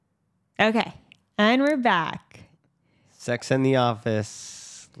Okay. And we're back. Sex in the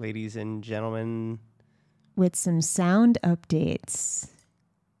Office, ladies and gentlemen. With some sound updates.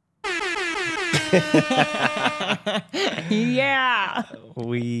 Yeah.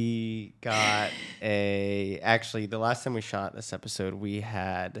 We got actually, the last time we shot this episode, we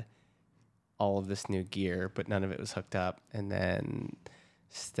had all of this new gear, but none of it was hooked up. And then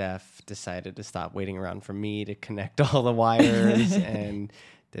Steph decided to stop waiting around for me to connect all the wires and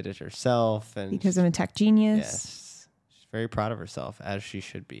did it herself. And Because I'm a tech genius. yes, she's very proud of herself, as she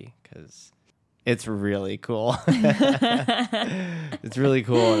should be, because it's really cool. It's really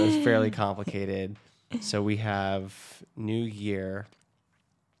cool, and it's fairly complicated. So we have new gear.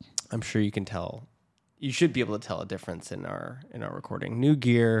 I'm sure you can tell. You should be able to tell a difference in our recording. New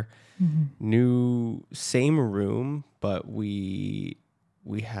gear, new same room, but we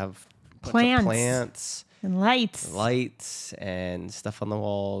have plants and lights and stuff on the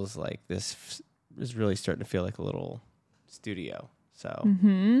walls. Like, this is really starting to feel like a little studio. So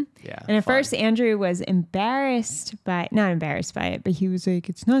yeah. And at first Andrew was not embarrassed by it, but he was like,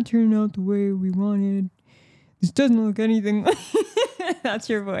 it's not turning out the way we wanted. This doesn't look anything like that's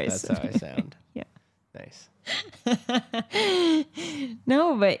your voice. That's how I sound. Yeah. Nice.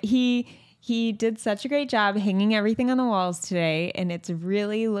 No, but he did such a great job hanging everything on the walls today, and it's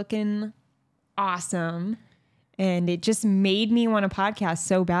really looking awesome. And it just made me want to podcast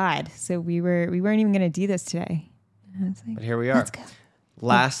so bad. So we weren't even going to do this today. And I was like, but here we are. Let's go.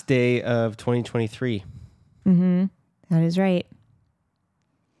 Last day of 2023. That is right.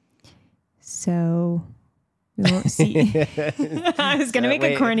 So we won't see. I was going to make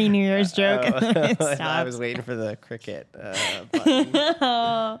a corny New Year's joke. I was waiting for the cricket button.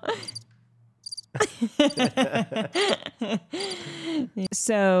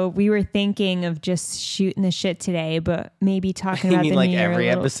 So we were thinking of just shooting the shit today, but maybe talking about you mean the like new year every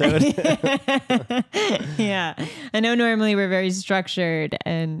episode? Yeah. I know normally we're very structured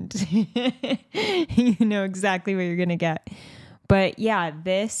and you know exactly what you're going to get. But yeah,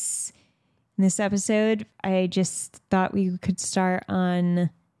 this episode, I just thought we could start on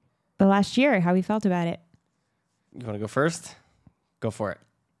the last year, how we felt about it. You want to go first? Go for it.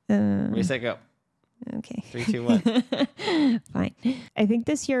 What do you say? Go. Okay. 3, 2, 1. Fine. I think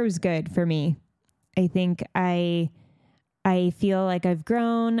this year was good for me. I think I feel like I've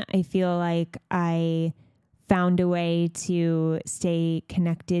grown. I feel like I found a way to stay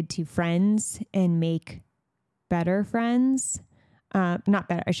connected to friends and make better friends. Not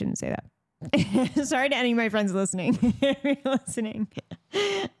better. I shouldn't say that. Sorry to any of my friends listening.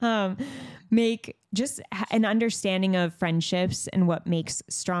 Make just an understanding of friendships and what makes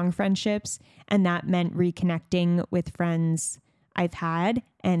strong friendships. And that meant reconnecting with friends I've had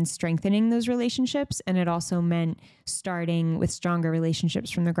and strengthening those relationships. And it also meant starting with stronger relationships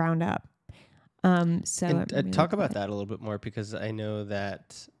from the ground up. Talk about that a little bit more, because I know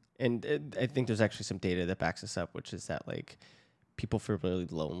that, and I think there's actually some data that backs this up, which is that like people feel really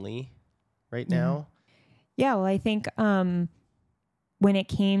lonely right now. Yeah. Well, I think, when it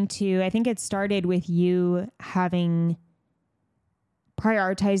came to, I think it started with you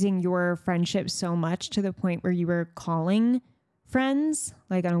prioritizing your friendship so much to the point where you were calling friends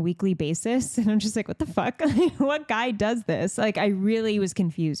like on a weekly basis. And I'm just like, what the fuck? What guy does this? Like, I really was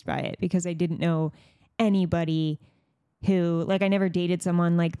confused by it because I didn't know anybody who, like, I never dated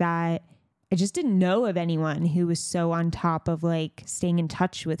someone like that. I just didn't know of anyone who was so on top of like staying in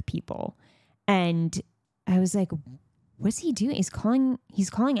touch with people. And I was like, what's he doing? He's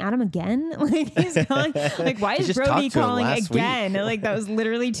calling Adam again. Like, he's calling, like, why is Brody calling again? Like, that was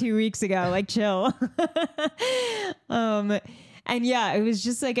literally 2 weeks ago. Like, chill. And yeah, it was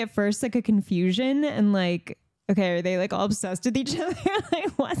just like at first like a confusion and like, okay, are they like all obsessed with each other? Like,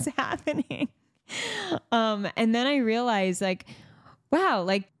 what's happening? And then I realized like, wow,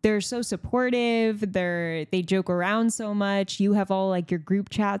 like they're so supportive. They joke around so much. You have all like your group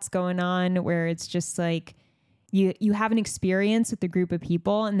chats going on where it's just like, you have an experience with a group of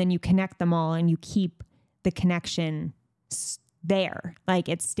people and then you connect them all and you keep the connection there. Like,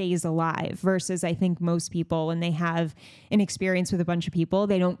 it stays alive versus I think most people, when they have an experience with a bunch of people,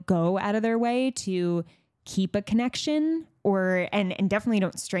 they don't go out of their way to keep a connection and definitely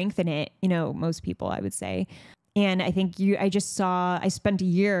don't strengthen it. You know, most people, I would say. And I think I spent a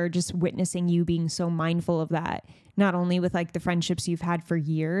year just witnessing you being so mindful of that, not only with like the friendships you've had for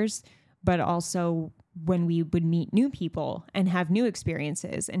years, but also when we would meet new people and have new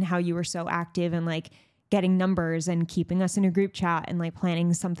experiences, and how you were so active and like getting numbers and keeping us in a group chat and like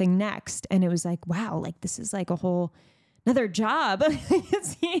planning something next. And it was like, wow, like this is like a whole another job. It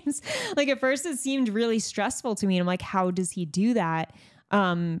seems like at first it seemed really stressful to me. And I'm like, how does he do that?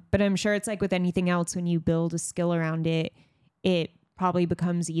 But I'm sure it's like with anything else, when you build a skill around it, it probably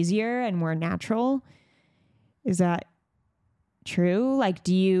becomes easier and more natural. Is that true? Like,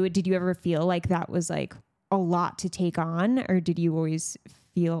 did you ever feel like that was like a lot to take on, or did you always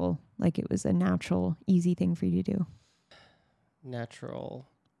feel like it was a natural, easy thing for you to do? Natural.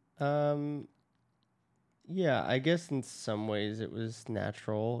 Yeah, I guess in some ways it was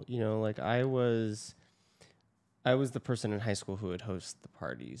natural. You know, like I was the person in high school who would host the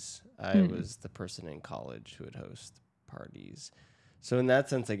parties. I was the person in college who would host parties. So in that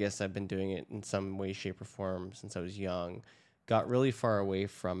sense, I guess I've been doing it in some way, shape, or form since I was young. Got really far away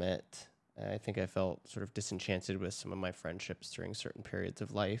from it. I think I felt sort of disenchanted with some of my friendships during certain periods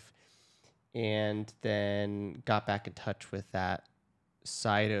of life, and then got back in touch with that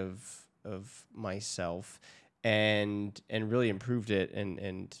side of myself, and really improved it,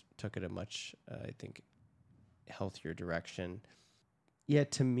 and took it a much I think healthier direction. Yeah,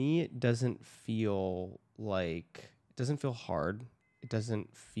 to me it doesn't feel hard. It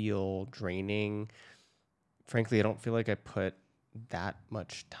doesn't feel draining. Frankly, I don't feel like I put that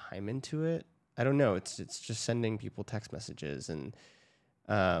much time into it. I don't know. It's just sending people text messages, and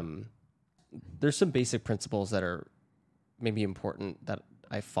there's some basic principles that are maybe important that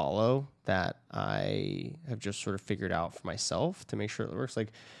I follow, that I have just sort of figured out for myself to make sure it works.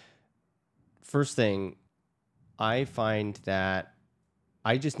 Like, first thing, I find that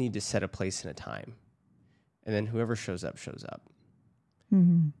I just need to set a place and a time, and then whoever shows up shows up.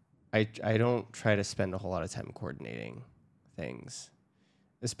 Mm-hmm. I don't try to spend a whole lot of time coordinating things,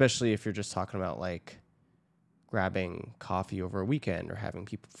 especially if you're just talking about like grabbing coffee over a weekend, or having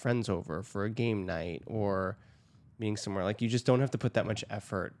friends over for a game night, or meeting somewhere. Like, you just don't have to put that much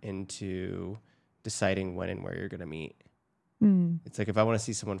effort into deciding when and where you're going to meet. It's like, if I want to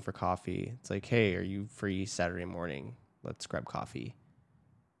see someone for coffee, it's like, hey, are you free Saturday morning? Let's grab coffee.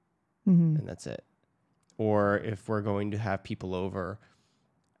 And that's it. Or if we're going to have people over,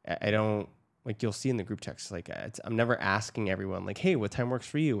 I don't, like, you'll see in the group text, like, I'm never asking everyone, like, hey, what time works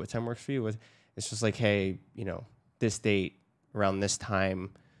for you? What time works for you? It's just like, hey, you know, this date around this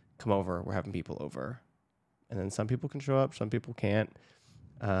time, come over. We're having people over. And then some people can show up, some people can't.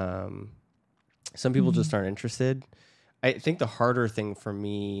 Some people just aren't interested. I think the harder thing for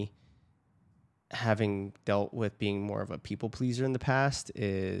me, having dealt with being more of a people pleaser in the past,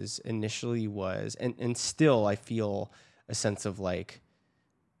 is initially was, and still I feel a sense of like,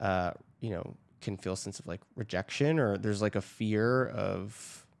 can feel a sense of like rejection, or there's like a fear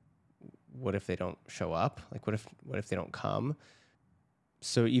of, what if they don't show up? Like, what if they don't come?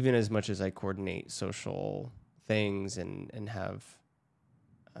 So even as much as I coordinate social things and have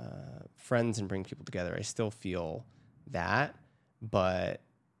friends and bring people together, I still feel that, but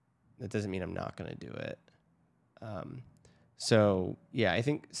that doesn't mean I'm not going to do it. So yeah, I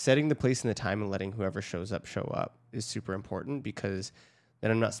think setting the place and the time and letting whoever shows up show up is super important, because then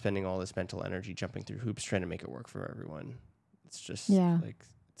I'm not spending all this mental energy jumping through hoops trying to make it work for everyone. It's just like,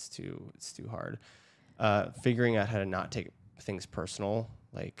 it's too hard. Figuring out how to not take things personal,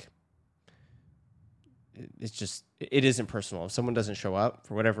 like, it isn't personal. If someone doesn't show up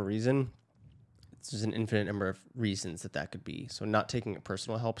for whatever reason, there's an infinite number of reasons that could be. So not taking it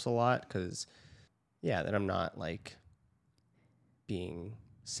personal helps a lot, because then I'm not like being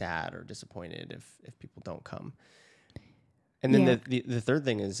sad or disappointed if people don't come. And then the third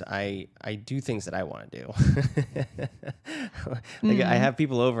thing is I do things that I want to do. Like, I have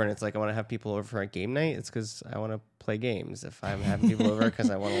people over, and it's like, I want to have people over for a game night. It's because I want to play games. If I'm having people over because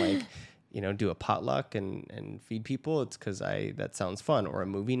I want to, like, do a potluck and feed people, it's because that sounds fun. Or a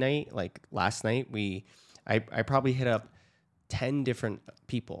movie night. Like last night, I probably hit up 10 different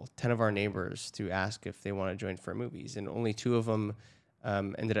people, 10 of our neighbors, to ask if they want to join for movies, and only 2 of them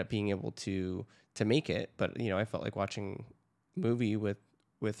ended up being able to make it. But I felt like watching movie with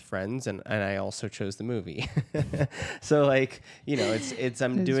friends, and I also chose the movie. So, like, it's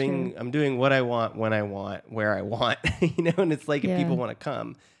I'm doing what I want, when I want, where I want, and it's like, if people want to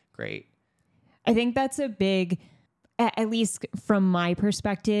come, great. I think that's a big, at least from my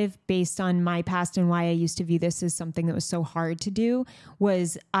perspective, based on my past and why I used to view this as something that was so hard to do,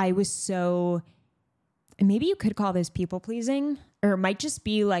 was I was so, maybe you could call this people pleasing, or it might just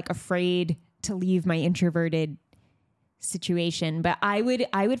be like afraid to leave my introverted situation. But I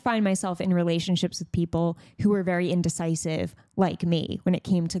would find myself in relationships with people who were very indecisive, like me, when it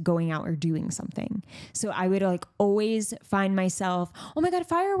came to going out or doing something. So I would like always find myself, oh my God,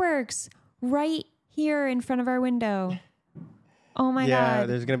 fireworks right here in front of our window. Oh my God.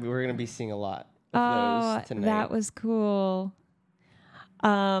 Yeah, we're gonna be seeing a lot of those tonight. That was cool.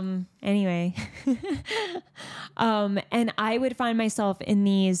 Anyway, and I would find myself in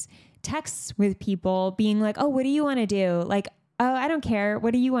these texts with people being like, oh, what do you want to do? Like, oh, I don't care.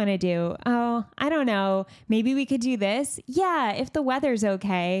 What do you want to do? Oh, I don't know. Maybe we could do this. Yeah. If the weather's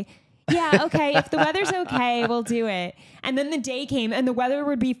okay. Yeah. Okay. If the weather's okay, we'll do it. And then the day came and the weather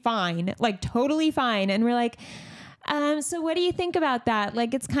would be fine, like totally fine. And we're like, so what do you think about that?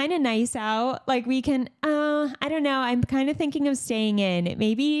 Like, it's kind of nice out. Like we can, I don't know. I'm kind of thinking of staying in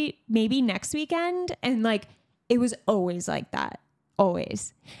maybe next weekend. And like, it was always like that.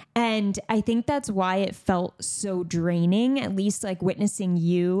 Always. And I think that's why it felt so draining, at least like witnessing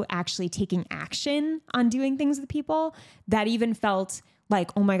you actually taking action on doing things with people. That even felt like,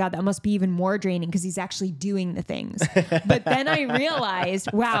 oh my God, that must be even more draining because he's actually doing the things. But then I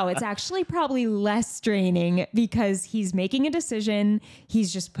realized, wow, it's actually probably less draining because he's making a decision.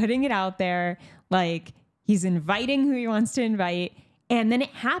 He's just putting it out there. Like he's inviting who he wants to invite. And then it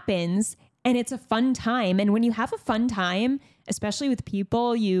happens and it's a fun time. And when you have a fun time, especially with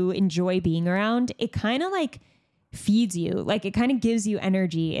people you enjoy being around, it kind of like feeds you. Like it kind of gives you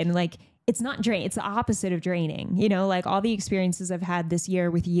energy and like, it's not drain. It's the opposite of draining. You know, like all the experiences I've had this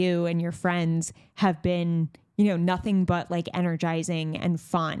year with you and your friends have been, you know, nothing but like energizing and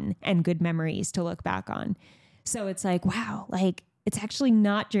fun and good memories to look back on. So it's like, wow, like it's actually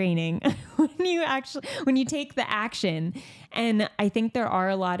not draining when you take the action. And I think there are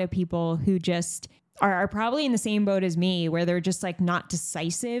a lot of people who just are probably in the same boat as me where they're just like not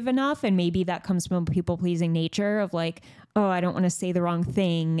decisive enough. And maybe that comes from people pleasing nature of like, oh, I don't want to say the wrong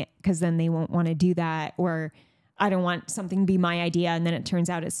thing because then they won't want to do that. Or I don't want something to be my idea. And then it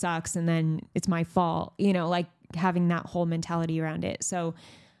turns out it sucks. And then it's my fault, you know, like having that whole mentality around it. So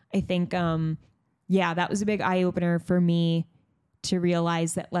I think, that was a big eye opener for me to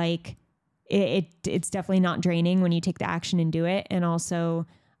realize that like, it's definitely not draining when you take the action and do it. And also,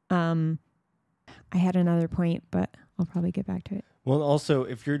 I had another point, but I'll probably get back to it. Well, also,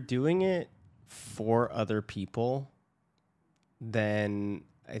 if you're doing it for other people, then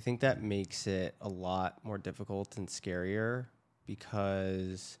I think that makes it a lot more difficult and scarier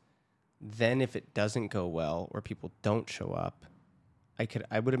because then if it doesn't go well or people don't show up,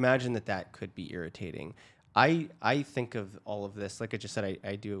 I would imagine that could be irritating. I think of all of this, like I just said,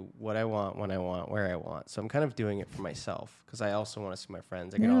 I do what I want, when I want, where I want. So I'm kind of doing it for myself because I also want to see my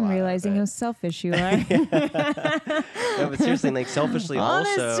friends. I'm realizing how selfish you are. No, but seriously, like selfishly all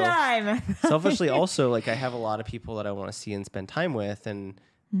this time. Selfishly also, like I have a lot of people that I want to see and spend time with, and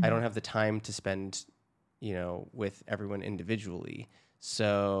I don't have the time to spend, you know, with everyone individually.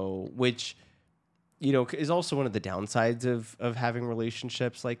 So, which, you know, is also one of the downsides of having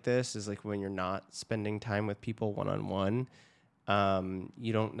relationships like this is like when you're not spending time with people one-on-one,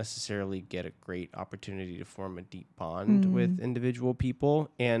 you don't necessarily get a great opportunity to form a deep bond with individual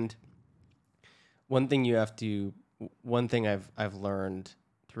people. And one thing I've learned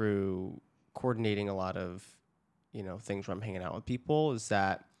through coordinating a lot of, you know, things where I'm hanging out with people is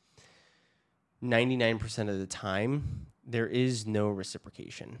that 99% of the time there is no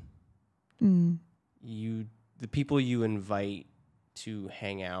reciprocation. The people you invite to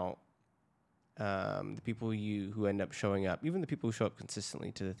hang out, the people who end up showing up, even the people who show up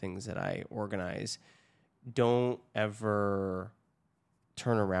consistently to the things that I organize, don't ever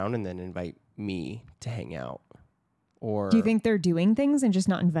turn around and then invite me to hang out. Or do you think they're doing things and just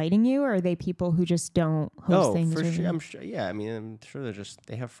not inviting you, or are they people who just don't host things? For sure. I'm sure. Yeah, I mean, I'm sure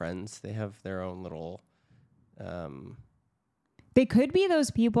they have friends. They have their own little. They could be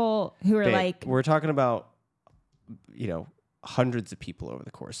those people who are like. We're talking about, you know, hundreds of people over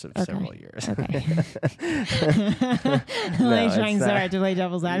the course of several years. Okay. Trying so hard to play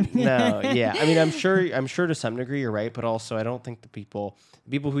devil's advocate. No, yeah. I mean, I'm sure to some degree you're right, but also I don't think the people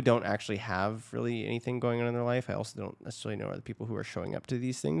who don't actually have really anything going on in their life, I also don't necessarily know are the people who are showing up to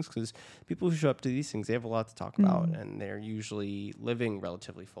these things, because people who show up to these things, they have a lot to talk about, and they're usually living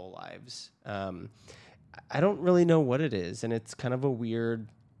relatively full lives. I don't really know what it is, and it's kind of a weird.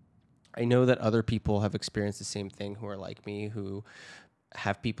 I know that other people have experienced the same thing who are like me, who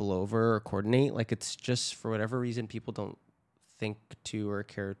have people over or coordinate. Like, it's just for whatever reason, people don't think to or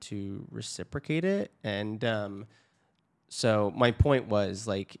care to reciprocate it. And so my point was,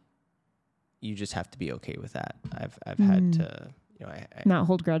 like, you just have to be okay with that. I've had to, you know, I not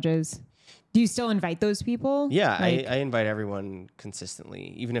hold grudges. Do you still invite those people? Yeah, like, I invite everyone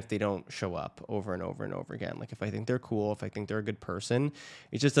consistently, even if they don't show up over and over and over again. Like, if I think they're cool, if I think they're a good person,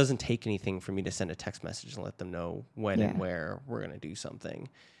 it just doesn't take anything for me to send a text message and let them know when and where we're going to do something.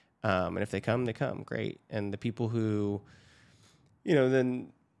 And if they come, great. And the people who, you know,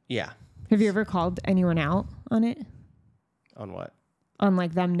 then, yeah. Have you ever called anyone out on it? On what? On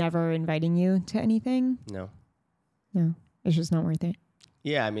like them never inviting you to anything? No. No, it's just not worth it.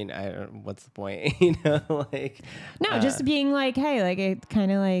 Yeah, I mean, what's the point? Like no, just being like, hey, like it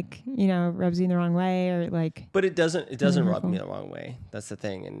kind of like rubs you the wrong way, or like. But it doesn't rub me the wrong way. That's the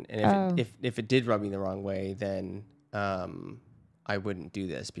thing, and if it did rub me the wrong way, then I wouldn't do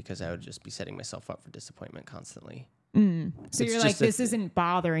this because I would just be setting myself up for disappointment constantly. So you're like, this isn't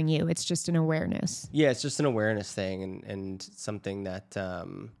bothering you. It's just an awareness. Yeah, it's just an awareness thing, and something that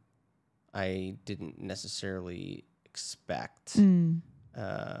I didn't necessarily expect.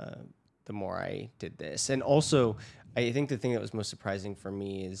 The more I did this. And also, I think the thing that was most surprising for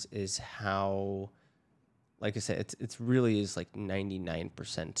me is how, like I said, it's really is like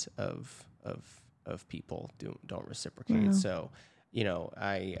 99% of people don't reciprocate. Wow. So,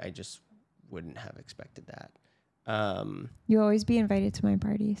 I just wouldn't have expected that. You'll always be invited to my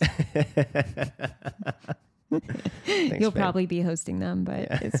parties. Thanks, You'll babe. probably be hosting them, but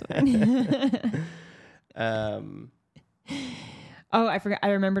Yeah. it's fine. Oh, I forgot.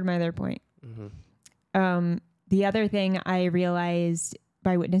 I remembered my other point. Mm-hmm. The other thing I realized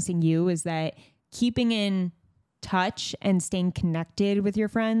by witnessing you is that keeping in touch and staying connected with your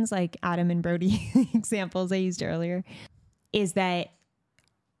friends, like Adam and Brody examples I used earlier, is that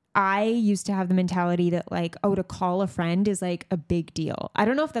I used to have the mentality that like, oh, to call a friend is like a big deal. I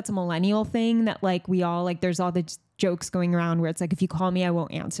don't know if that's a millennial thing that like we all like, there's all the jokes going around where it's like, if you call me, I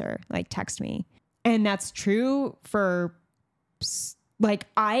won't answer, like text me. And that's true for like,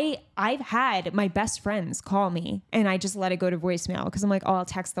 I've had my best friends call me and I just let it go to voicemail because I'm like, oh, I'll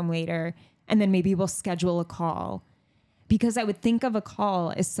text them later. And then maybe we'll schedule a call, because I would think of a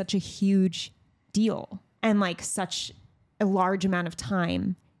call as such a huge deal and like such a large amount of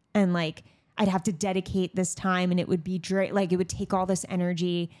time. And like, I'd have to dedicate this time and it would be like, it would take all this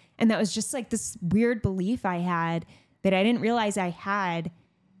energy. And that was just like this weird belief I had that I didn't realize I had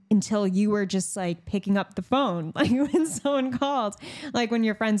until you were just like picking up the phone. Like when someone called, like when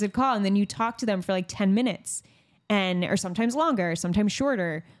your friends would call and then you talk to them for like 10 minutes or sometimes longer, sometimes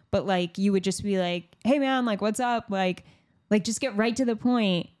shorter. But like, you would just be like, hey man, like, what's up? Like just get right to the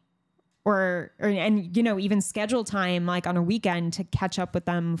point. And even schedule time like on a weekend to catch up with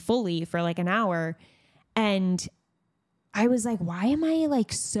them fully for like an hour. And I was like, why am I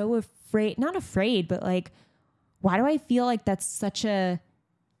like so afraid? Not afraid, but like, why do I feel like that's such a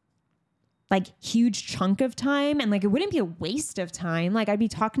like huge chunk of time? And like, it wouldn't be a waste of time. Like I'd be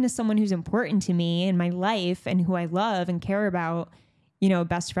talking to someone who's important to me in my life and who I love and care about, a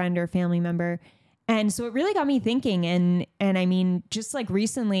best friend or family member. And so it really got me thinking. And I mean, just like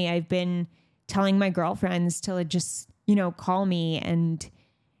recently I've been telling my girlfriends to just, call me and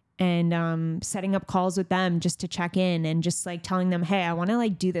setting up calls with them just to check in and just like telling them, hey, I want to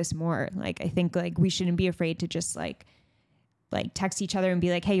like do this more. Like, I think like we shouldn't be afraid to just like text each other and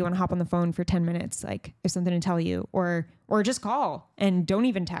be like, hey, you want to hop on the phone for 10 minutes? Like I have something to tell you, or just call and don't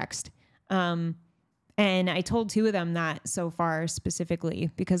even text. And I told 2 of them that so far specifically,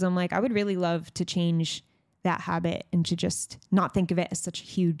 because I'm like, I would really love to change that habit and to just not think of it as such a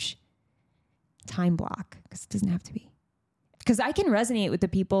huge time block, because it doesn't have to be. Because I can resonate with the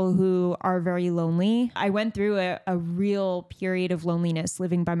people who are very lonely. I went through a real period of loneliness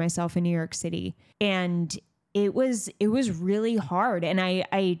living by myself in New York City. And it was really hard. And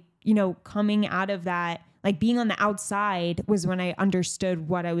I coming out of that, like being on the outside was when I understood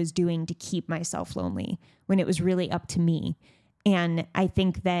what I was doing to keep myself lonely, when it was really up to me. And I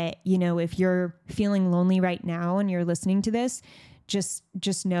think that, if you're feeling lonely right now and you're listening to this, just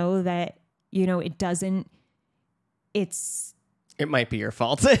know that, it might be your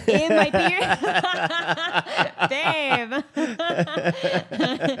fault. It might be babe.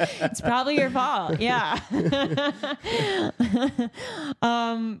 It's probably your fault. Yeah.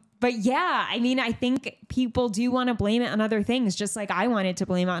 But yeah, I mean, I think people do want to blame it on other things, just like I wanted to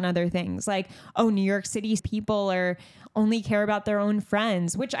blame it on other things. Like, oh, New York City's people only care about their own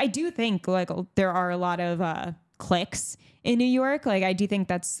friends, which I do think like there are a lot of cliques in New York. Like, I do think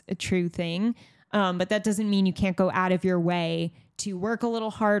that's a true thing. But that doesn't mean you can't go out of your way to work a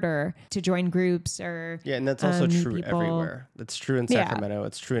little harder, to join groups or and that's also true people. Everywhere. That's true in Sacramento.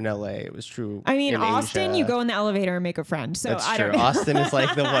 It's true in LA. It was true. I mean, in Austin, Asia. you go in the elevator and make a friend. So that's I true. don't know. Austin is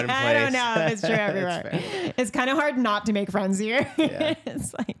like the one place. I don't know if it's true everywhere. It's kind of hard not to make friends here. Yeah.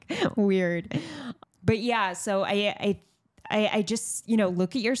 It's like weird. But yeah, so I just,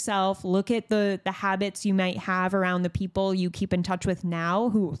 look at yourself, look at the habits you might have around the people you keep in touch with now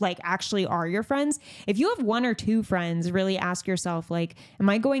who like actually are your friends. If you have 1 or 2 friends, really ask yourself, like, am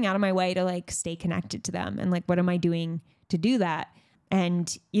I going out of my way to like stay connected to them? And like, what am I doing to do that?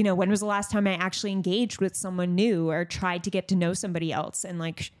 And, you know, when was the last time I actually engaged with someone new or tried to get to know somebody else and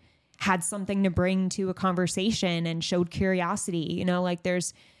like had something to bring to a conversation and showed curiosity? You know, like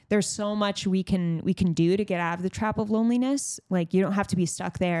there's so much we can do to get out of the trap of loneliness. Like you don't have to be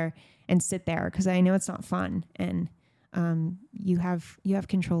stuck there and sit there, because I know it's not fun, and you have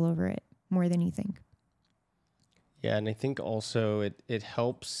control over it more than you think. Yeah, and I think also it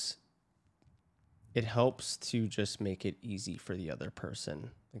helps to just make it easy for the other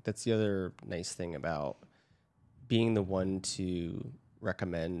person. Like that's the other nice thing about being the one to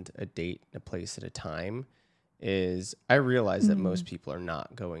recommend a date, a place at a time, is I realize that most people are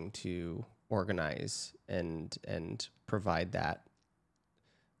not going to organize and provide that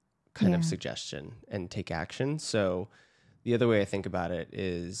kind of suggestion and take action. So the other way I think about it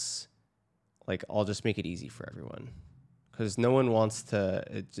is like, I'll just make it easy for everyone, because no one wants to,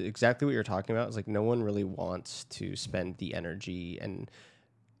 it's exactly what you're talking about. It's like, no one really wants to spend the energy and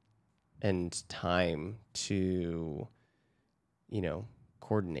time to, you know,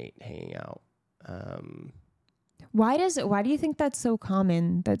 coordinate hanging out. Why do you think that's so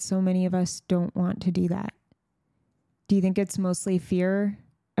common, that so many of us don't want to do that? Do you think it's mostly fear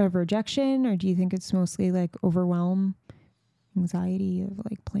of rejection, or do you think it's mostly like overwhelm, anxiety of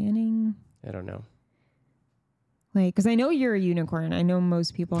like planning? I don't know. Like, because I know you're a unicorn. I know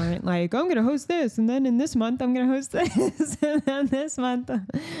most people aren't like, I'm going to host this, and then in this month I'm going to host this, and then this month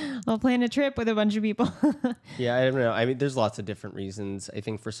I'll plan a trip with a bunch of people. Yeah, I don't know. I mean, there's lots of different reasons. I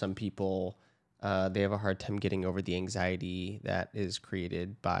think for some people, they have a hard time getting over the anxiety that is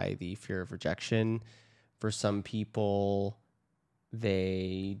created by the fear of rejection. For some people,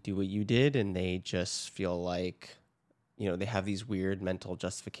 they do what you did and they just feel like, you know, they have these weird mental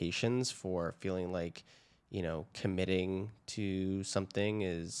justifications for feeling like, you know, committing to something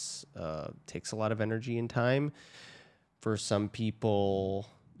is takes a lot of energy and time. For some people,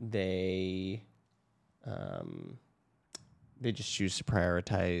 they just choose to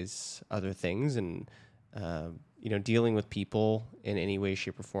prioritize other things, and you know, dealing with people in any way,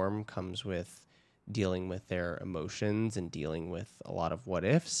 shape, or form comes with dealing with their emotions and dealing with a lot of what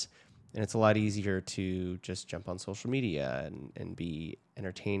ifs. And it's a lot easier to just jump on social media and be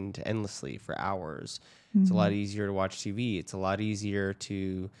entertained endlessly for hours. It's a lot easier to watch TV. It's a lot easier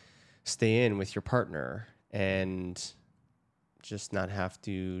to stay in with your partner and just not have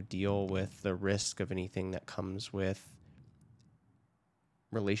to deal with the risk of anything that comes with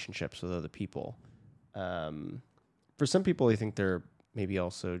relationships with other people. For some people, I think they're maybe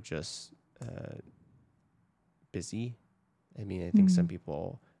also just busy. I mean, I think some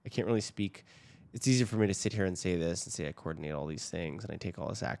people, I can't really speak. It's easier for me to sit here and say this and say I coordinate all these things and I take all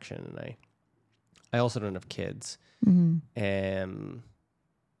this action, and I also don't have kids. And,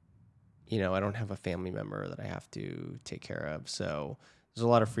 you know, I don't have a family member that I have to take care of. So there's a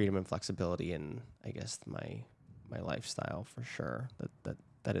lot of freedom and flexibility in, I guess, my lifestyle, for sure.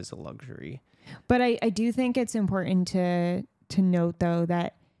 That is a luxury. But I do think it's important to note, though,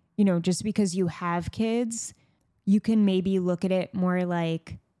 that, you know, just because you have kids, you can maybe look at it more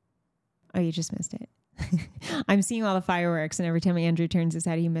like, oh, you just missed it. I'm seeing all the fireworks, and every time Andrew turns his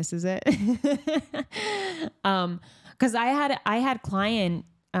head, he misses it. Because I had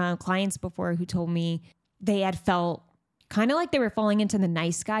clients before who told me they had felt kind of like they were falling into the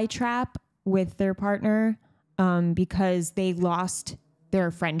nice guy trap with their partner, because they lost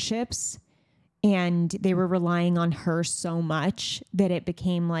their friendships and they were relying on her so much that it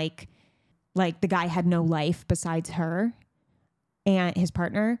became like the guy had no life besides her and his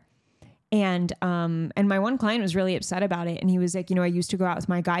partner. And my one client was really upset about it. And he was like, you know, I used to go out with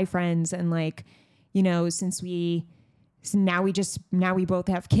my guy friends, and like, you know, now we both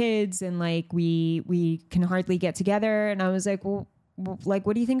have kids, and like we can hardly get together. And I was like, well, like,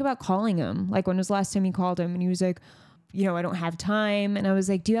 what do you think about calling him? Like, when was the last time you called him? And he was like, you know, I don't have time. And I was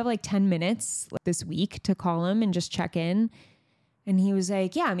like, do you have like 10 minutes this week to call him and just check in? And he was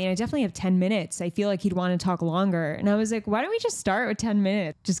like, yeah, I mean, I definitely have 10 minutes. I feel like he'd want to talk longer. And I was like, why don't we just start with 10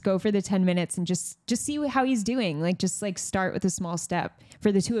 minutes? Just go for the 10 minutes and just see how he's doing. Like, just like start with a small step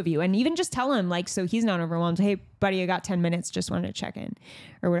for the two of you. And even just tell him, like, so he's not overwhelmed. Hey, buddy, I got 10 minutes. Just wanted to check in,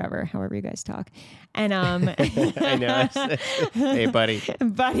 or whatever, however you guys talk. And I know. Hey, buddy.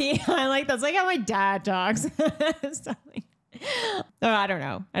 Buddy. I like, that's like how my dad talks. Oh, I don't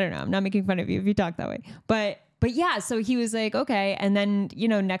know. I'm not making fun of you if you talk that way. But yeah, so he was like, okay. And then, you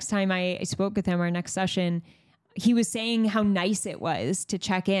know, next time I spoke with him, our next session, he was saying how nice it was to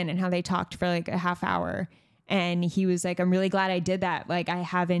check in and how they talked for like a half hour. And he was like, I'm really glad I did that. Like, I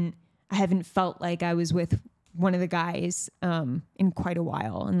haven't felt like I was with one of the guys in quite a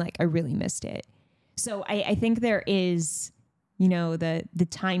while. And like, I really missed it. So I think there is, you know, the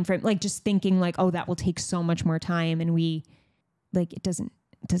time frame, like just thinking like, oh, that will take so much more time. And we like, it doesn't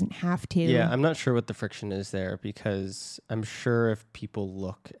have to. Yeah. I'm not sure what the friction is there, because I'm sure if people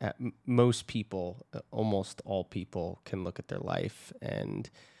look at most people, almost all people can look at their life and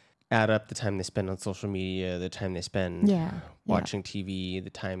add up the time they spend on social media, the time they spend watching TV, the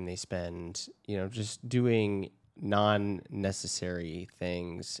time they spend, you know, just doing non-necessary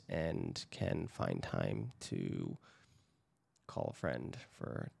things, and can find time to call a friend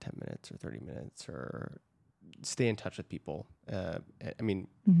for 10 minutes or 30 minutes or stay in touch with people. I mean,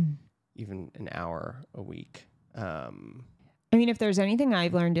 even an hour a week. I mean, if there's anything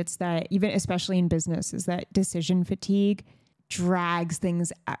I've learned, it's that even especially in business, is that decision fatigue drags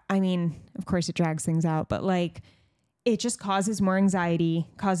things. I mean, of course it drags things out, but like it just causes more anxiety,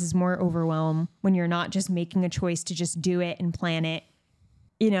 causes more overwhelm when you're not just making a choice to just do it and plan it.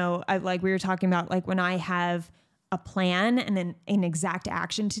 You know, like we were talking about, like when I have a plan and an exact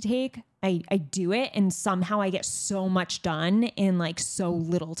action to take, I do it. And somehow I get so much done in like so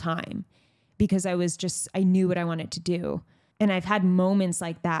little time because I knew what I wanted to do. And I've had moments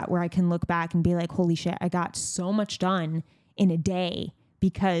like that where I can look back and be like, holy shit, I got so much done in a day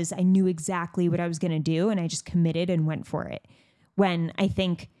because I knew exactly what I was going to do. And I just committed and went for it. When I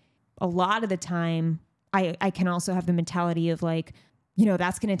think a lot of the time I can also have the mentality of like, you know,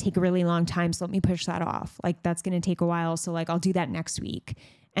 that's going to take a really long time. So let me push that off. Like that's going to take a while. So like, I'll do that next week.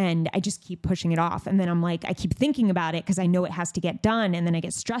 And I just keep pushing it off. And then I'm like, I keep thinking about it because I know it has to get done. And then I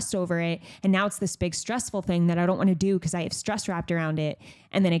get stressed over it. And now it's this big stressful thing that I don't want to do because I have stress wrapped around it.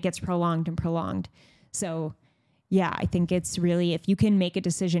 And then it gets prolonged and prolonged. So yeah, I think it's really, if you can make a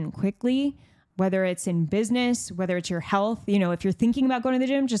decision quickly, whether it's in business, whether it's your health, you know, if you're thinking about going to the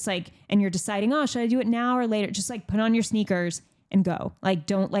gym, just like, and you're deciding, oh, should I do it now or later? Just like put on your sneakers and go. Like,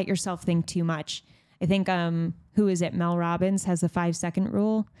 don't let yourself think too much. I think, who is it? Mel Robbins has the 5-second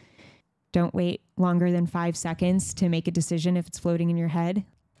rule. Don't wait longer than 5 seconds to make a decision if it's floating in your head.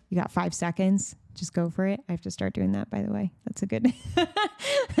 You got 5 seconds. Just go for it. I have to start doing that, by the way. That's a good,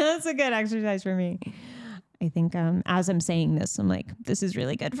 that's a good exercise for me. I think, as I'm saying this, I'm like, this is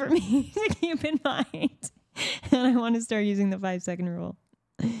really good for me to keep in mind. And I want to start using the 5-second rule.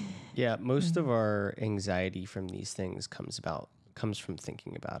 Yeah. Most of our anxiety from these things comes from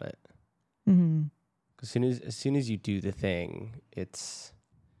thinking about it. Mm-hmm. As soon as you do the thing, it's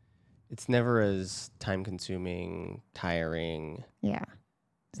never as time consuming, tiring. Yeah.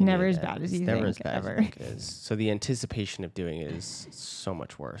 It's never as bad as you think. Never as bad as you think it is. So the anticipation of doing it is so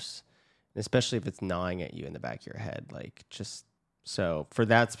much worse. And especially if it's gnawing at you in the back of your head. Like just so for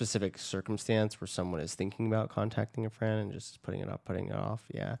that specific circumstance where someone is thinking about contacting a friend and just putting it off.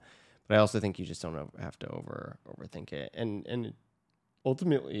 Yeah. But I also think you just don't have to overthink it. And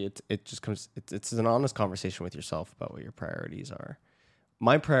ultimately, it's an honest conversation with yourself about what your priorities are.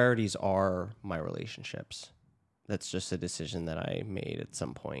 My priorities are my relationships. That's just a decision that I made at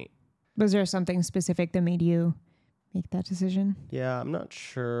some point. Was there something specific that made you make that decision? Yeah, I'm not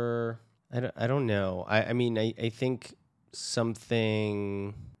sure. I don't know. I mean, I think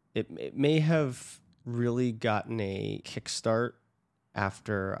something, it may have really gotten a kickstart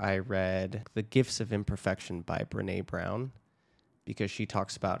after I read The Gifts of Imperfection by Brené Brown, because she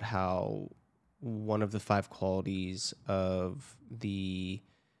talks about how one of the 5 qualities of the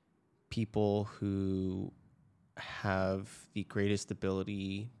people who have the greatest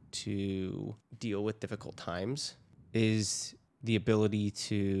ability to deal with difficult times is the ability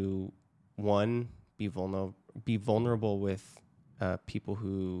to, one, be vulnerable with people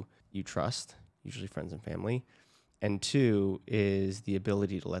who you trust, usually friends and family, and 2 is the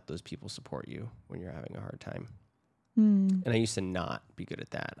ability to let those people support you when you're having a hard time. And I used to not be good at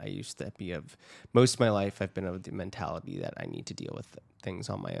that. I used to be most of my life, I've been of the mentality that I need to deal with things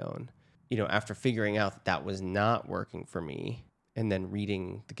on my own. You know, after figuring out that was not working for me, and then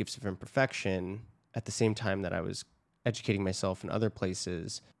reading The Gifts of Imperfection at the same time that I was educating myself in other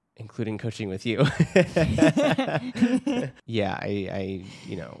places, including coaching with you. Yeah, I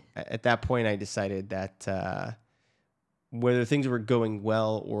you know, at that point I decided that whether things were going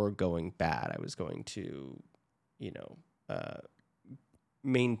well or going bad, I was going to, you know,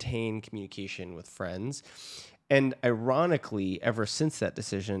 maintain communication with friends. And ironically, ever since that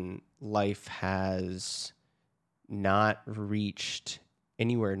decision, life has not reached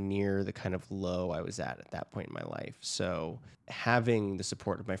anywhere near the kind of low I was at that point in my life. So having the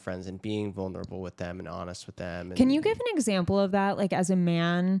support of my friends and being vulnerable with them and honest with them. Can you give an example of that? Like as a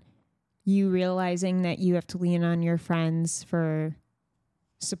man, you realizing that you have to lean on your friends for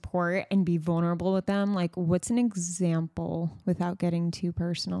support and be vulnerable with them? Like what's an example without getting too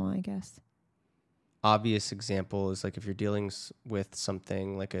personal, I guess? obvious example is like if you're dealing with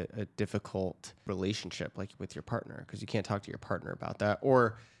something like a difficult relationship, like with your partner, because you can't talk to your partner about that.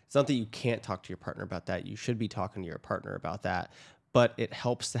 Or it's not that you can't talk to your partner about that. You should be talking to your partner about that. But it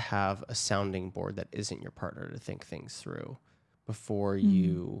helps to have a sounding board that isn't your partner to think things through before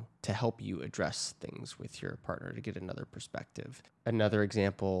you, to help you address things with your partner to get another perspective. Another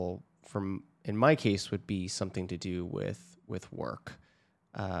example from, in my case, would be something to do with work,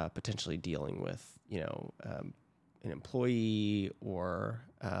 potentially dealing with, an employee or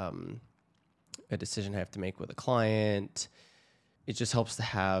a decision I have to make with a client. It just helps to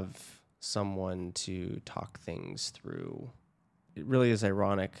have someone to talk things through. It really is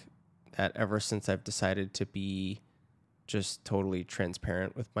ironic that ever since I've decided to be just totally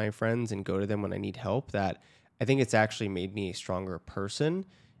transparent with my friends and go to them when I need help, that I think it's actually made me a stronger person.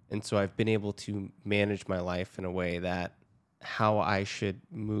 And so I've been able to manage my life in a way that how I should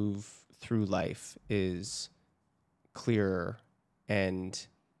move through life is clearer and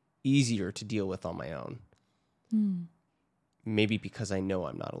easier to deal with on my own. Maybe because I know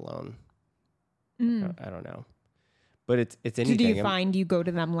I'm not alone. I don't know. But it's anything. Do you find you go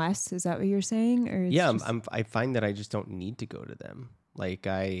to them less? Is that what you're saying? Or I find that I just don't need to go to them. Like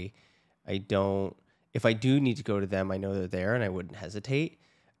I don't. If I do need to go to them, I know they're there, and I wouldn't hesitate.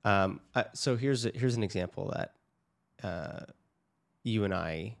 So here's an example that you and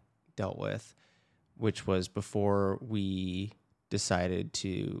I dealt with, which was before we decided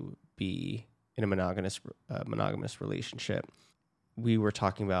to be in a monogamous relationship. We were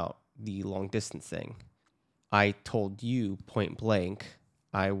talking about the long distance thing. I told you point blank,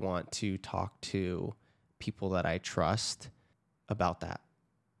 I want to talk to people that I trust about that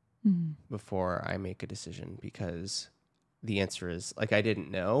before I make a decision, because the answer is, like, I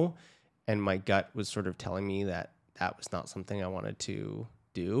didn't know. And my gut was sort of telling me that that was not something I wanted to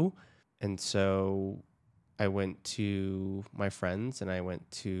do. And so I went to my friends and I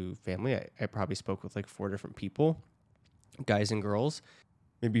went to family. I probably spoke with like 4 different people, guys and girls,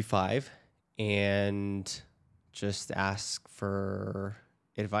 maybe 5, and just ask for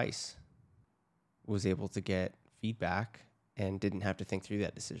advice. Was able to get feedback and didn't have to think through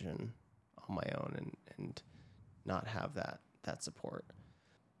that decision on my own and not have that support.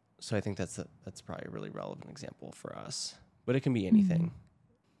 So I think that's probably a really relevant example for us, but it can be anything.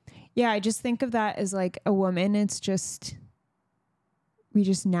 Yeah, I just think of that as like a woman. It's just, we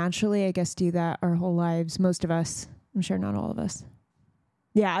just naturally, I guess, do that our whole lives. Most of us, I'm sure not all of us.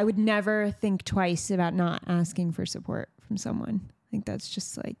 Yeah, I would never think twice about not asking for support from someone. I think that's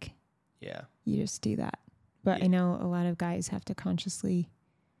just like, yeah, you just do that. But yeah. I know a lot of guys have to consciously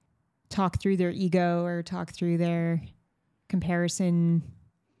talk through their ego or talk through their comparison.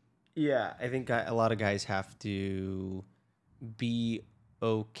 Yeah, I think a lot of guys have to be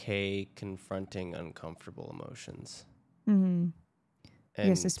okay confronting uncomfortable emotions. I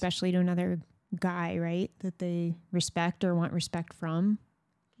guess especially to another guy, right? That they respect or want respect from.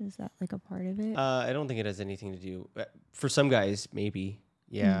 Is that like a part of it? I don't think it has anything to do. For some guys, maybe.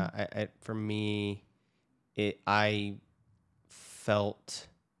 Yeah. I for me, I felt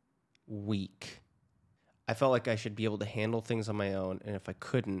weak. I felt like I should be able to handle things on my own, and if I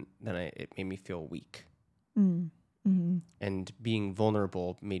couldn't, then it made me feel weak. And being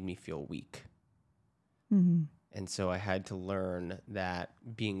vulnerable made me feel weak. And so I had to learn that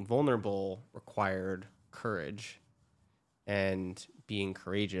being vulnerable required courage, and being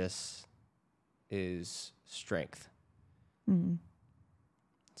courageous is strength.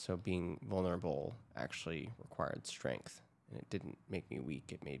 So being vulnerable actually required strength, and it didn't make me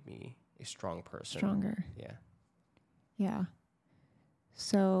weak. It made me a strong person. Stronger. Yeah. Yeah.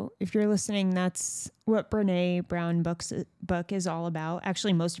 So if you're listening, that's what Brene Brown book is all about.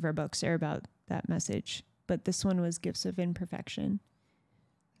 Actually, most of her books are about that message, but this one was Gifts of Imperfection.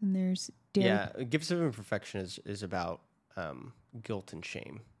 And there's Gifts of Imperfection is about guilt and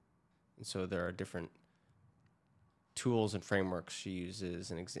shame. And so there are different tools and frameworks she uses,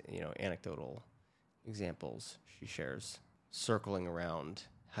 and anecdotal examples she shares, circling around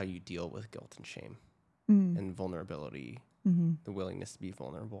how you deal with guilt and shame and vulnerability, the willingness to be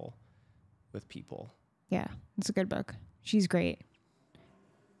vulnerable with people. Yeah, it's a good book. She's great.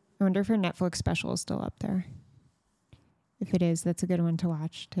 I wonder if her Netflix special is still up there. If it is, that's a good one to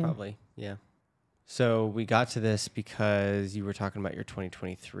watch too. Probably, yeah. So we got to this because you were talking about your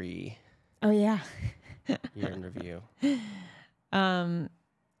 2023. Oh yeah. Year in review.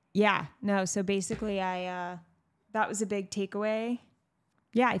 Yeah. No. So basically, that was a big takeaway.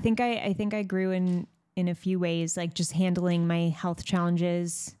 Yeah, I think I grew in a few ways, like just handling my health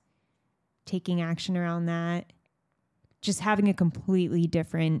challenges, taking action around that. just having a completely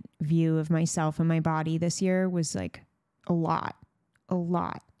different view of myself and my body this year was like a lot.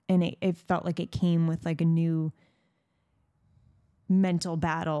 And it felt like it came with like a new mental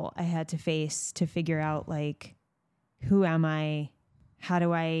battle I had to face to figure out like, who am I? How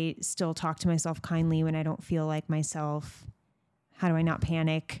do I still talk to myself kindly when I don't feel like myself? How do I not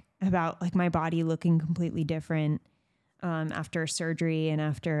panic about like my body looking completely different after surgery and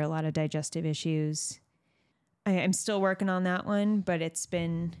after a lot of digestive issues? I'm still working on that one, but it's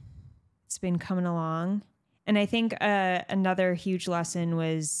been coming along. And I think another huge lesson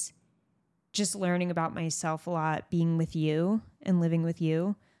was just learning about myself a lot, being with you and living with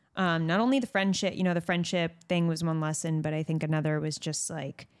you. Not only the friendship, the friendship thing was one lesson, but I think another was just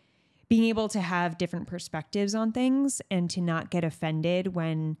like being able to have different perspectives on things and to not get offended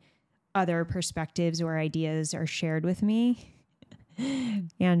when other perspectives or ideas are shared with me.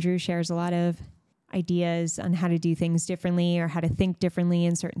 Andrew shares a lot of ideas on how to do things differently or how to think differently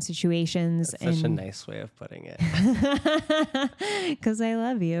in certain situations. That's such a nice way of putting it. Because I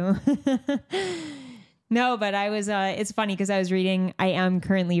love you. No, but I was, it's funny because I am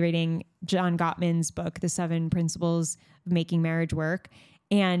currently reading John Gottman's book, The 7 Principles of Making Marriage Work.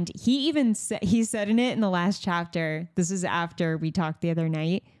 And he said in it in the last chapter, this is after we talked the other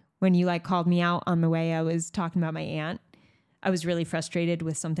night, when you like called me out on the way I was talking about my aunt. I was really frustrated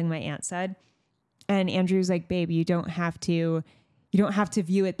with something my aunt said. And Andrew's like, babe, you don't have to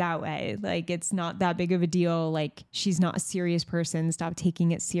view it that way. Like, it's not that big of a deal. Like, she's not a serious person. Stop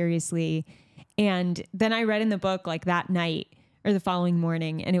taking it seriously. And then I read in the book like that night or the following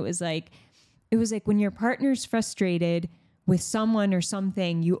morning. And it was like when your partner's frustrated with someone or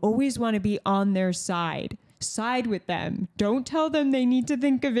something, you always want to be on their side. Side with them. Don't tell them they need to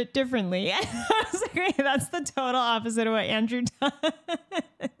think of it differently. I was like, that's the total opposite of what Andrew does.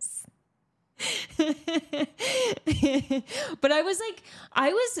 But I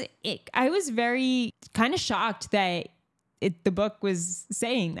was very kind of shocked that the book was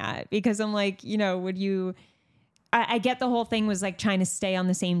saying that, because I'm like, I get the whole thing was like trying to stay on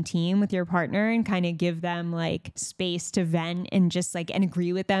the same team with your partner and kind of give them like space to vent and just like, and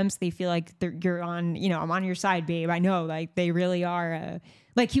agree with them. So they feel like you're on, I'm on your side, babe. I know, like they really are.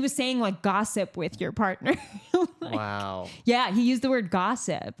 Like he was saying like gossip with your partner. Like, wow. Yeah. He used the word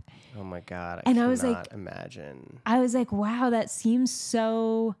gossip. Oh my God. I was like, imagine. I was like, wow, that seems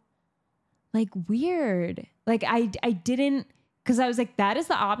so like weird. Like I didn't, because I was like, that is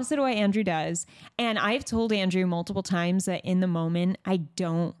the opposite of what Andrew does. And I've told Andrew multiple times that in the moment, I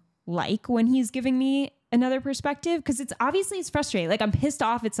don't like when he's giving me another perspective, because it's frustrating. Like I'm pissed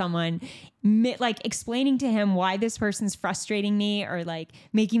off at someone, like explaining to him why this person's frustrating me or like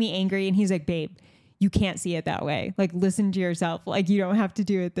making me angry. And he's like, babe, you can't see it that way. Like, listen to yourself. Like, you don't have to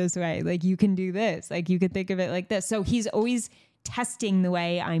do it this way. Like, you can do this. Like, you could think of it like this. So he's always testing the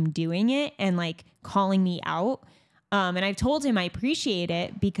way I'm doing it and like calling me out. And I've told him I appreciate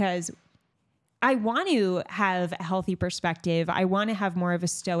it because I want to have a healthy perspective. I want to have more of a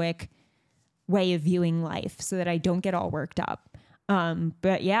stoic way of viewing life so that I don't get all worked up.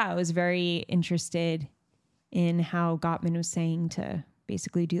 But yeah, I was very interested in how Gottman was saying to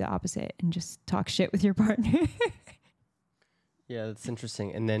basically do the opposite and just talk shit with your partner. Yeah, that's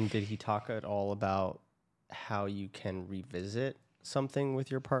interesting. And then did he talk at all about how you can revisit something with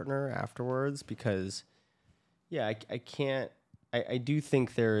your partner afterwards? Because yeah, I do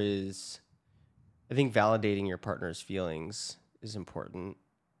think I think validating your partner's feelings is important.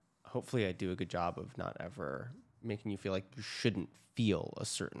 Hopefully I do a good job of not ever making you feel like you shouldn't feel a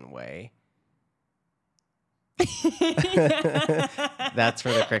certain way. That's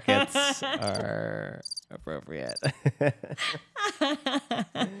where the crickets are appropriate.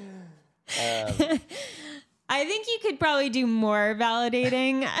 I think you could probably do more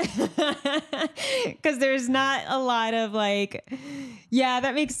validating because there's not a lot of like, yeah,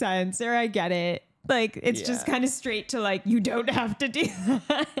 that makes sense, or I get it. Like, it's just kind of straight to like, you don't have to do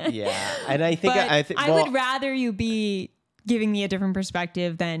that. Yeah. And I think, I would rather you be giving me a different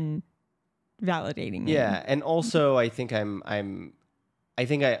perspective than validating me. Yeah. And also I think I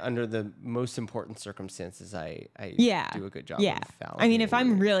think under the most important circumstances, I do a good job. Yeah. I mean, if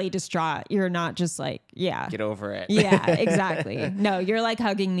I'm really distraught, you're not just like, get over it. Yeah, exactly. No, you're like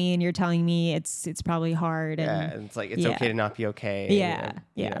hugging me and you're telling me it's probably hard. And it's like, it's okay to not be okay. Yeah.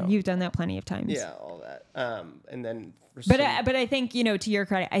 And, you've done that plenty of times. Yeah. All that. And then, but I think, to your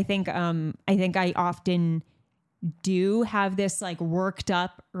credit, I think I often do have this like worked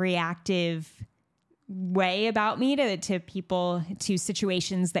up reactive way about me to people, to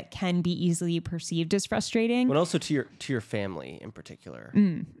situations that can be easily perceived as frustrating. But also to your family in particular.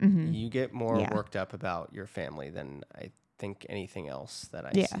 You get more worked up about your family than I think anything else that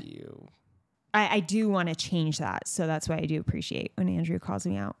I see you. I do want to change that. So that's why I do appreciate when Andrew calls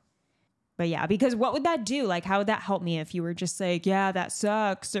me out. But yeah, because what would that do? Like, how would that help me if you were just like, yeah, that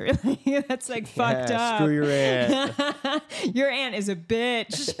sucks, or like, that's like fucked up. Screw your aunt. Your aunt is a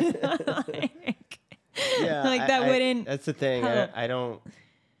bitch. Like that wouldn't. That's the thing. Help. I don't.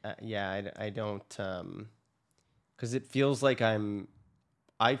 I don't. Because it feels like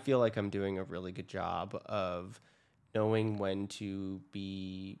I feel like I'm doing a really good job of knowing when to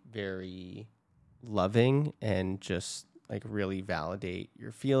be very loving and just like really validate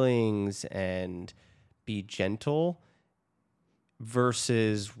your feelings and be gentle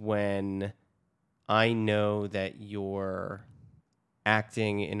versus when I know that you're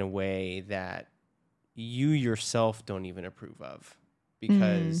acting in a way that you yourself don't even approve of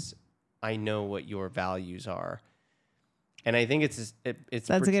because I know what your values are. And I think it's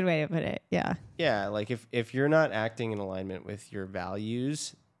that's a good way to put it. Yeah. Yeah. Like if you're not acting in alignment with your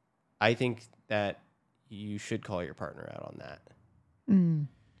values, I think that you should call your partner out on that.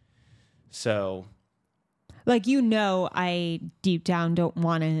 So, like, I deep down don't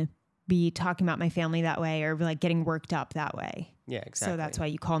want to be talking about my family that way or like getting worked up that way. Yeah, exactly. So that's why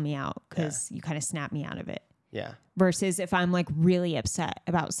you call me out, because you kind of snap me out of it. Yeah. Versus if I'm like really upset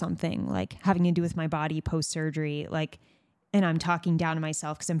about something like having to do with my body post-surgery, like, and I'm talking down to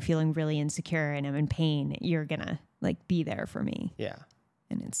myself because I'm feeling really insecure and I'm in pain, you're gonna like be there for me. Yeah.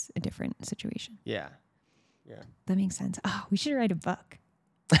 And it's a different situation. Yeah. Yeah. That makes sense. Oh, we should write a book.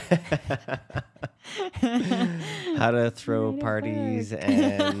 How to throw parties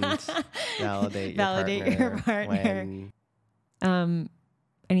and validate your partner.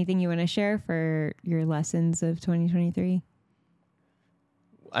 Anything you want to share for your lessons of 2023?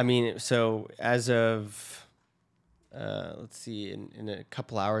 I mean, so as of, let's see, in a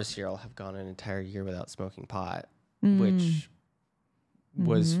couple hours here, I'll have gone an entire year without smoking pot, which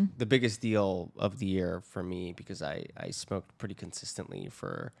was the biggest deal of the year for me because I smoked pretty consistently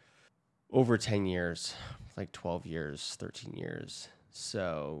for over 10 years, like 12 years, 13 years.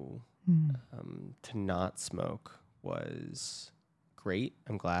 So to not smoke was great.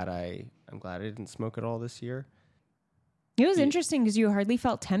 I'm glad I didn't smoke at all this year. It was interesting because you hardly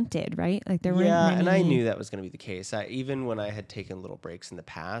felt tempted, right? Like there weren't many... and I knew that was going to be the case. Even when I had taken little breaks in the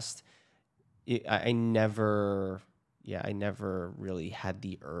past, I never really had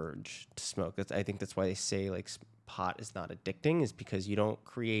the urge to smoke. I think that's why they say like pot is not addicting, is because you don't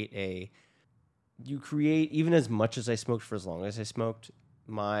create even as much as I smoked for as long as I smoked,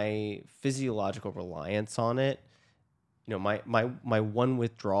 my physiological reliance on it. You know, my one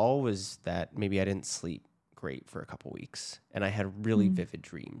withdrawal was that maybe I didn't sleep great for a couple weeks and I had really vivid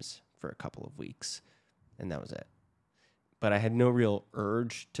dreams for a couple of weeks, and that was it. But I had no real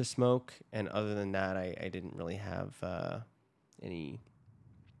urge to smoke, and other than that, I didn't really have any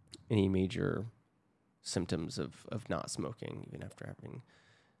major symptoms of not smoking, even after having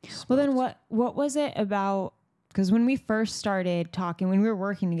smoked. Well, then what was it about? Because when we first started talking, when we were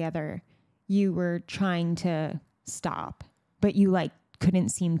working together, you were trying to stop, but you like couldn't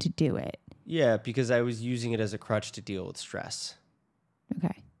seem to do it. Yeah, because I was using it as a crutch to deal with stress.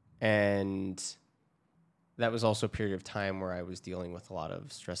 Okay. And that was also a period of time where I was dealing with a lot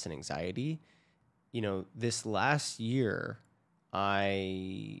of stress and anxiety. You know, this last year,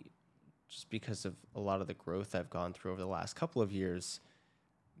 just because of a lot of the growth I've gone through over the last couple of years,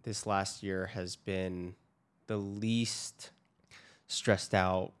 this last year has been the least stressed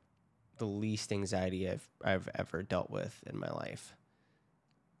out, the least anxiety I've ever dealt with in my life.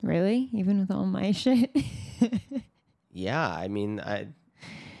 Really? Even with all my shit? Yeah, I mean,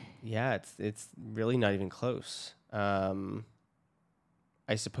 it's really not even close. I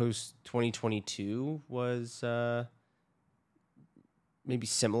suppose 2022 was maybe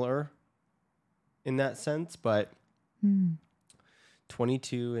similar in that sense, but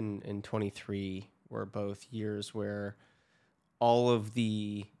 22 and 23 were both years where all of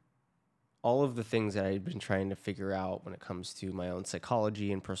the things that I'd been trying to figure out when it comes to my own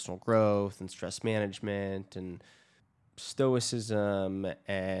psychology and personal growth and stress management and stoicism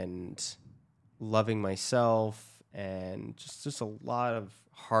and loving myself and just a lot of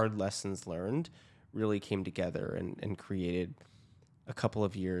hard lessons learned really came together and created a couple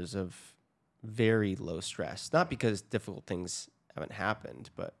of years of very low stress. Not because difficult things haven't happened,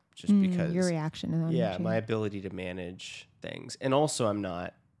 but just because your reaction to them. Yeah, my ability to manage things. And also I'm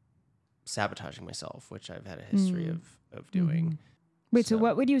not sabotaging myself, which I've had a history of doing. Wait, so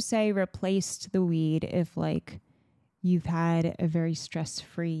what would you say replaced the weed if like you've had a very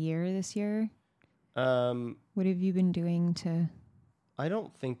stress-free year this year? What have you been doing to... I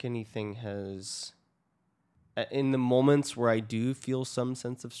don't think anything has... In the moments where I do feel some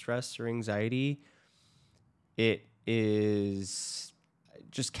sense of stress or anxiety, it is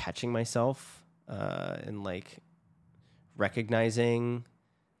just catching myself and like recognizing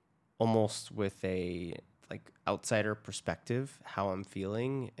almost with a like outsider perspective how I'm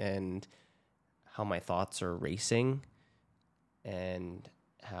feeling and how my thoughts are racing and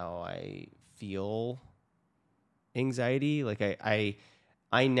how I feel anxiety. Like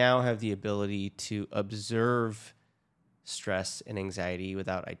I now have the ability to observe stress and anxiety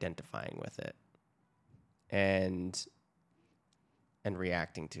without identifying with it and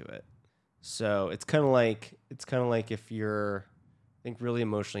reacting to it. So it's kind of like if you're, I think, really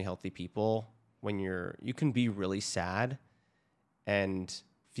emotionally healthy people, when you can be really sad and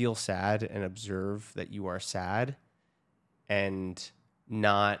feel sad and observe that you are sad and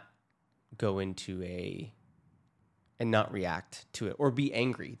not go into and not react to it or be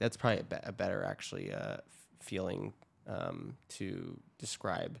angry. That's probably a better actually feeling to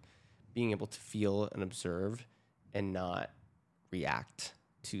describe, being able to feel and observe and not react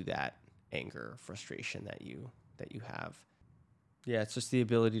to that anger, frustration that you have. Yeah, it's just the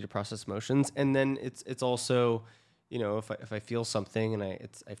ability to process emotions, and then it's also, you know, if I feel something and I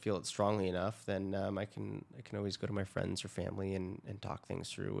feel it strongly enough, then I can always go to my friends or family and talk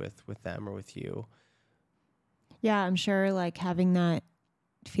things through with them or with you. Yeah, I'm sure like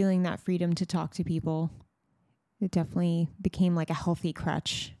feeling that freedom to talk to people, it definitely became like a healthy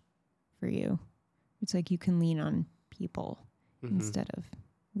crutch for you. It's like you can lean on people instead of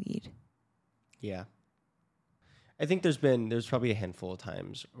weed. Yeah. I think there's probably a handful of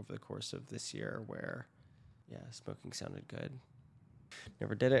times over the course of this year where, yeah, smoking sounded good.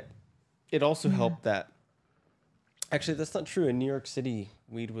 Never did it. It also helped that, actually, that's not true. In New York City,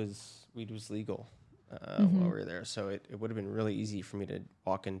 weed was legal while we were there. So it would have been really easy for me to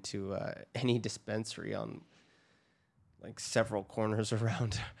walk into any dispensary on like several corners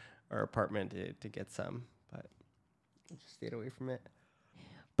around our apartment to get some, but I just stayed away from it.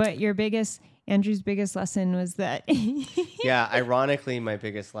 But Andrew's biggest lesson was that... Yeah, ironically, my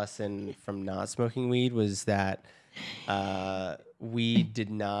biggest lesson from not smoking weed was that weed did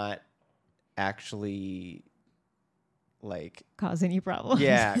not actually like cause any problems.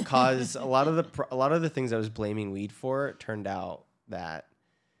 Yeah, cause a lot of the things I was blaming weed for, it turned out that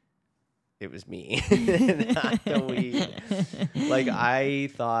it was me, not the weed. Like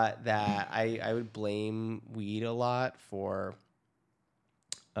I thought that I would blame weed a lot for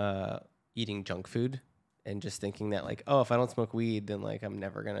eating junk food and just thinking that like, oh, if I don't smoke weed, then like I'm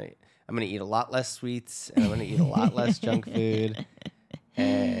gonna eat a lot less sweets and I'm gonna eat a lot less junk food.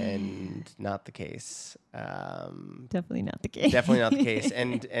 And not the case. Definitely not the case. Definitely not the case.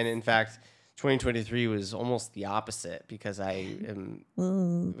 And in fact, 2023 was almost the opposite because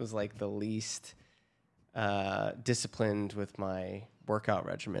was like the least disciplined with my workout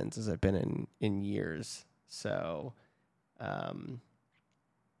regimens as I've been in years. So,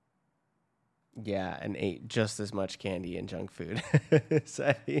 yeah, and ate just as much candy and junk food as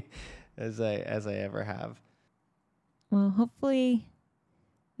I ever have. Well, hopefully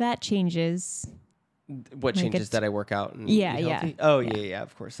that changes. What changes? That I work out and yeah, eat healthy? Oh, yeah.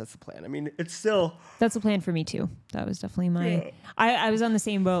 Of course, that's the plan. I mean, it's still... That's the plan for me, too. That was definitely my... I was on the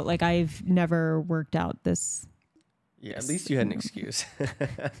same boat. Like, I've never worked out this... Yeah, at least you had an excuse.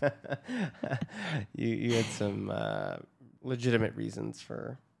 you had some legitimate reasons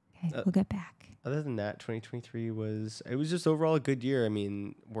for... Okay, we'll get back. Other than that, 2023 was just overall a good year. I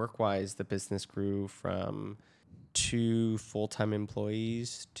mean, work-wise, the business grew from 2 full-time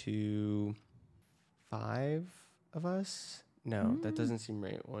employees to 5 of us. No, that doesn't seem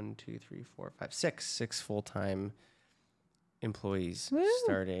right. 1, 2, 3, 4, 5, 6. 6 full-time employees. Woo.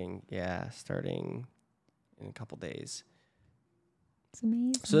 starting in a couple days. It's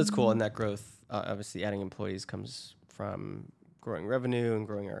amazing. So that's cool. And that growth, obviously adding employees comes from growing revenue and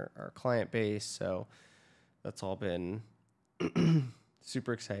growing our client base. So that's all been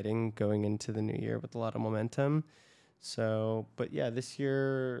super exciting going into the new year with a lot of momentum. So, but yeah, this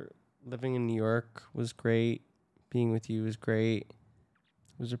year living in New York was great. Being with you was great.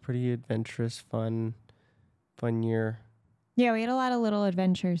 It was a pretty adventurous, fun year. Yeah, we had a lot of little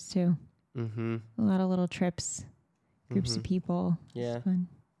adventures too. Mm-hmm. A lot of little trips, groups of people. Yeah. It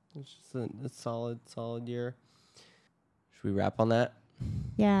was fun. It's just a solid year. Should we wrap on that?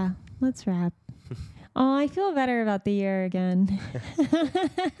 Yeah, let's wrap. Oh, I feel better about the year again.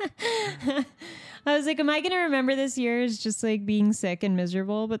 I was like, am I going to remember this year as just like being sick and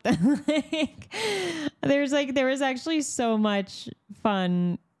miserable? But then like, there was actually so much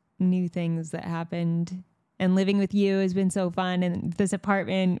fun new things that happened. And living with you has been so fun. And this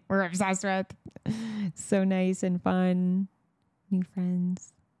apartment we're obsessed with. So nice and fun. New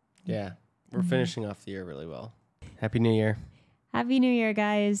friends. Yeah. We're finishing off the year really well. Happy New Year. Happy New Year,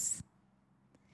 guys.